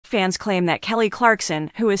Fans claim that Kelly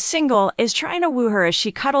Clarkson, who is single, is trying to woo her as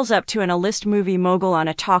she cuddles up to an A-list movie mogul on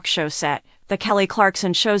a talk show set. The Kelly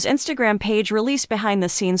Clarkson Show's Instagram page released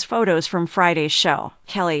behind-the-scenes photos from Friday's show.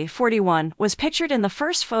 Kelly, 41, was pictured in the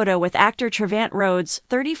first photo with actor Trevant Rhodes,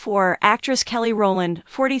 34, actress Kelly Rowland,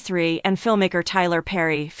 43, and filmmaker Tyler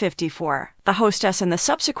Perry, 54. The hostess in the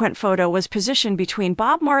subsequent photo was positioned between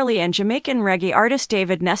Bob Marley and Jamaican reggae artist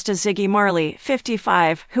David Nesta Ziggy Marley,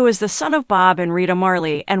 55, who is the son of Bob and Rita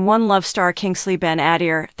Marley, and One Love star Kingsley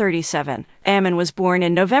Ben-Adir, 37. Ammon was born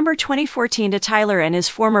in November 2014 to Tyler and his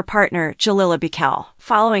former partner, Jalila Bikel.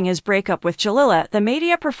 Following his breakup with Jalila, the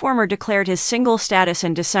media performer declared his single status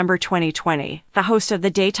in December 2020. The host of the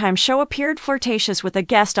daytime show appeared flirtatious with a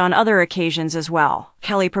guest on other occasions as well.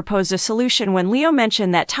 Kelly proposed a solution when Leo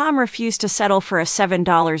mentioned that Tom refused to settle for a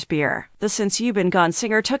 $7 beer. The Since You Been Gone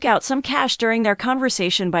singer took out some cash during their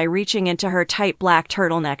conversation by reaching into her tight black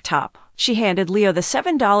turtleneck top. She handed Leo the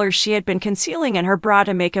 $7 she had been concealing in her bra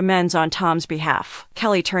to make amends on Tom's behalf.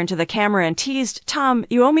 Kelly turned to the camera and teased, "Tom,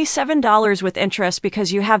 you owe me $7 with interest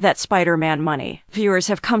because you have that Spider-Man money." Viewers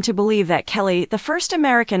have come to believe that Kelly, the first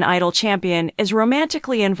American Idol champion, is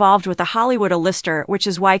romantically involved with a Hollywood A-lister, which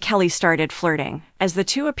is why Kelly started flirting. As the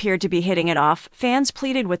two appeared to be hitting it off, fans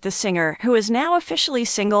pleaded with the singer, who is now officially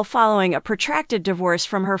single following a protracted divorce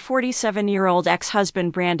from her 47-year-old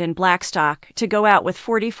ex-husband Brandon Blackstock, to go out with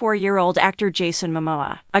 44-year-old actor Jason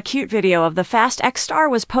Momoa. A cute video of the Fast X star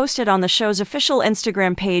was posted on the show's official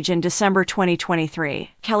Instagram page in December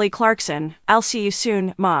 2023. Kelly Clarkson, "I'll see you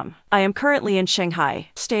soon, Mom. I am currently in Shanghai,"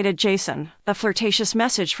 stated Jason. The flirtatious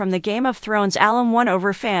message from the Game of Thrones alum won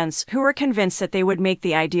over fans, who were convinced that they would make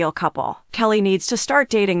the ideal couple. "Kelly needs to start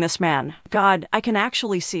dating this man. God, I can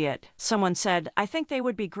actually see it." Someone said, "I think they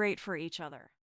would be great for each other."